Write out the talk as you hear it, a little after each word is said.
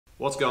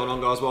What's going on,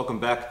 guys? Welcome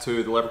back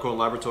to the Leprechaun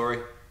Laboratory.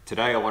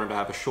 Today I wanted to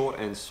have a short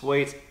and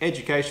sweet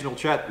educational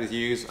chat with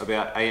you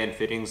about AN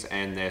fittings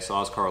and their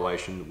size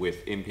correlation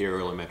with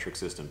imperial and metric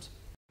systems.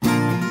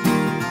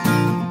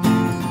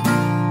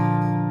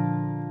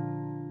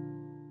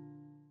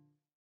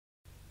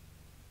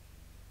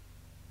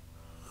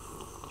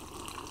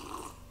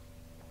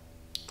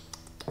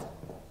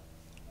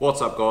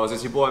 What's up, guys?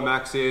 It's your boy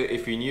Max here.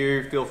 If you're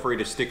new, feel free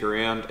to stick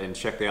around and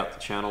check out the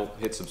channel,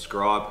 hit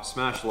subscribe,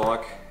 smash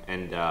like,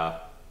 and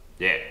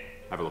yeah,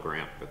 have a look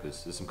around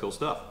because there's some cool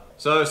stuff.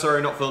 So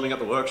sorry not filming at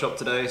the workshop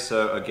today,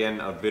 so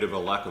again a bit of a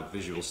lack of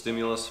visual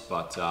stimulus,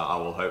 but I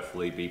will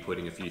hopefully be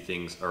putting a few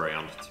things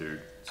around to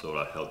sort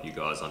of help you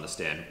guys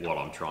understand what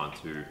I'm trying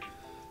to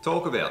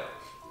talk about.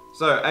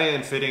 So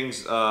AN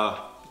fittings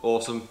are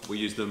awesome. We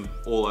use them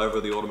all over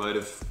the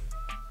automotive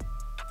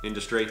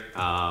industry.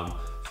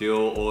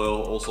 Fuel,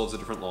 oil, all sorts of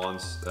different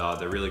lines.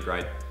 They're really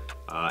great.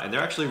 And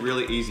they're actually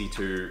really easy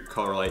to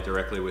correlate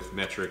directly with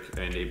metric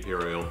and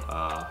imperial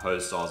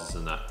hose sizes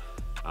and that.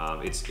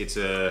 It's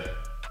a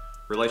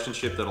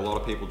relationship that a lot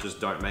of people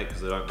just don't make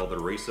because they don't bother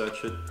to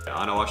research it.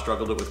 I know I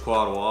struggled it with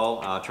quite a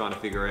while, trying to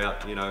figure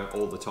out,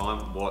 all the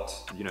time what,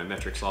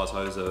 metric size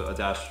hose a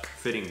dash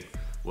fitting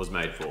was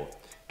made for.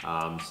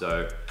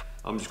 So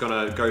I'm just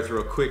gonna go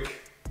through a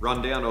quick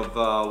rundown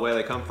of where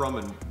they come from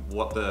and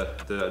what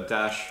the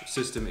dash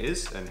system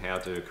is and how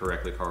to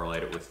correctly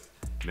correlate it with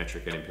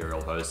metric and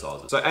imperial hose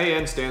sizes. So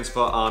AN stands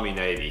for Army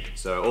Navy.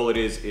 So all it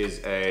is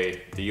the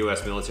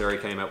US military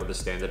came out with a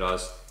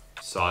standardized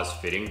size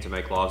fitting to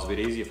make lives a bit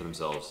easier for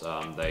themselves.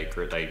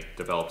 They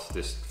developed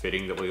this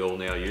fitting that we all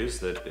now use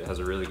that has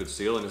a really good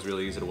seal and is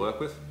really easy to work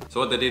with. So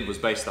what they did was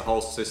base the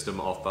whole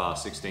system off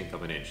 1/16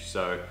 of an inch.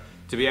 So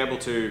to be able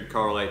to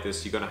correlate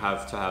this, you're going to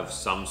have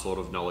some sort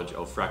of knowledge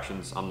of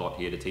fractions. I'm not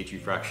here to teach you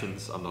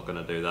fractions. I'm not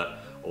going to do that.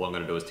 All I'm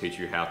going to do is teach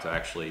you how to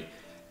actually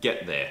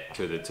get there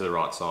to the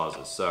right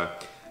sizes. So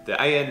the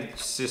AN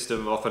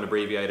system, often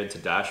abbreviated to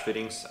dash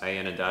fittings,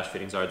 AN and dash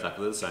fittings are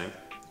exactly the same,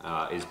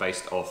 is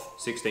based off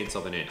 1/16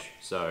 of an inch.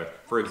 So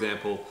for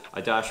example,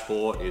 a dash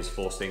 4 is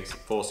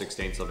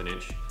 4/16 of an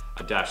inch.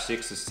 A dash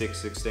 6 is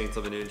 6/16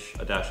 of an inch.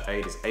 A dash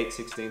 8 is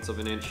 8/16 of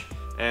an inch,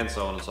 and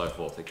so on and so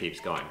forth. It keeps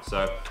going.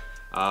 So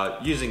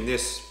using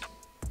this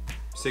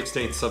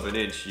 1/16 of an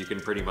inch, you can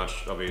pretty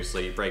much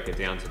obviously break it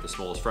down to the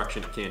smallest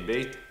fraction it can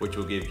be, which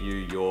will give you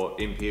your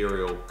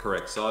imperial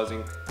correct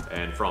sizing,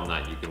 and from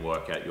that you can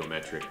work out your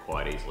metric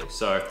quite easily.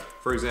 So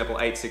for example,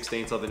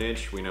 8/16 of an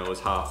inch we know is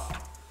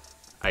half.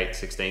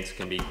 8/16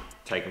 can be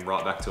taken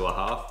right back to a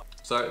half.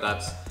 So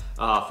that's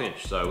a half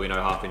inch. So we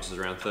know half inch is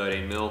around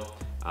 13 mil.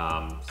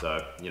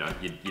 So your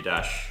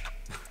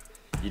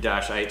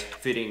dash 8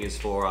 fitting is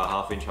for a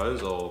half inch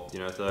hose, or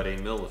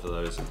 13 mil for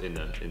those in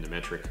the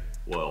metric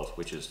world,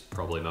 which is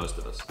probably most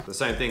of us. The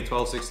same thing,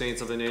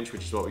 12/16 of an inch,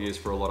 which is what we use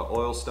for a lot of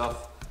oil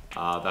stuff.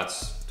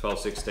 That's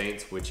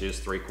 12/16, which is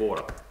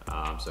 3/4.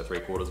 So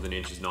 3/4 of an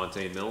inch is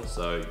 19 mil.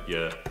 So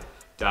your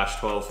dash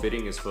 12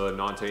 fitting is for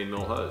 19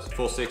 mil hose.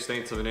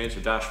 4/16 of an inch,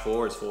 a dash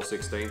 4 is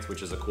 4/16,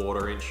 which is a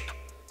 1/4 inch.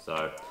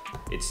 So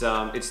it's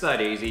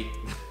that easy.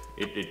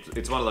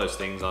 It's one of those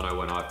things. I know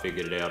when I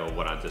figured it out, or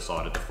when I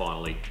decided to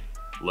finally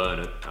learn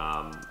it,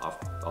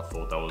 I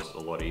thought that was a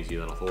lot easier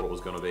than I thought it was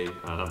going to be,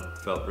 and I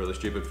felt really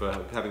stupid for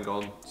having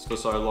gone for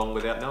so long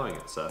without knowing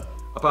it. So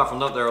apart from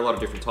that, there are a lot of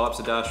different types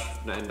of dash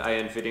and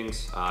AN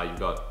fittings. You've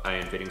got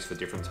AN fittings for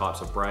different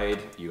types of braid.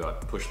 You've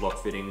got push lock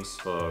fittings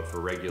for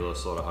regular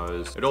sort of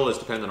hose. It all is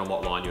dependent on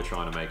what line you're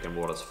trying to make and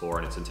what it's for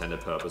and its intended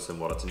purpose and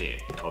what it's near.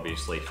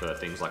 Obviously for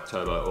things like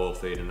turbo oil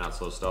feed and that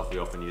sort of stuff, we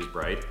often use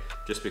braid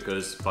just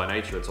because by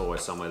nature it's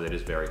always somewhere that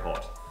is very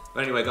hot.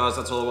 But anyway, guys,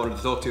 that's all I wanted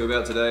to talk to you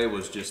about today,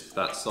 was just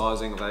that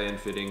sizing of AN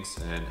fittings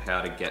and how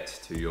to get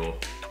to your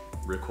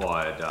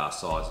required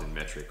size in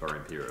metric or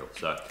imperial.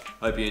 So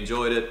hope you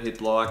enjoyed it. Hit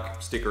like,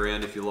 stick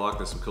around if you like.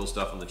 There's some cool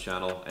stuff on the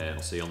channel, and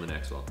I'll see you on the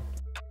next one.